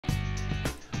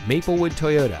Maplewood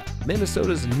Toyota,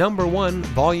 Minnesota's #1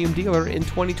 volume dealer in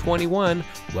 2021,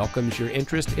 welcomes your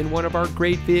interest in one of our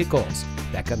great vehicles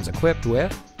that comes equipped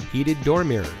with heated door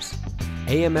mirrors,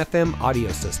 AM/FM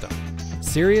audio system,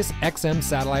 Sirius XM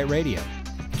satellite radio,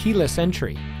 keyless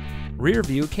entry, rear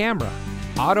view camera,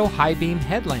 auto high beam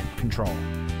headlamp control,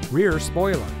 rear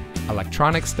spoiler,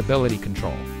 electronic stability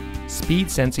control,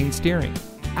 speed sensing steering,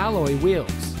 alloy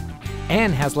wheels,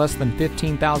 and has less than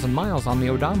 15,000 miles on the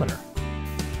odometer.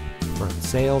 From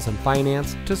sales and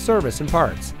finance to service and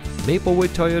parts, Maplewood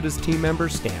Toyota's team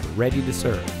members stand ready to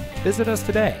serve. Visit us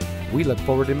today. We look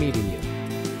forward to meeting you.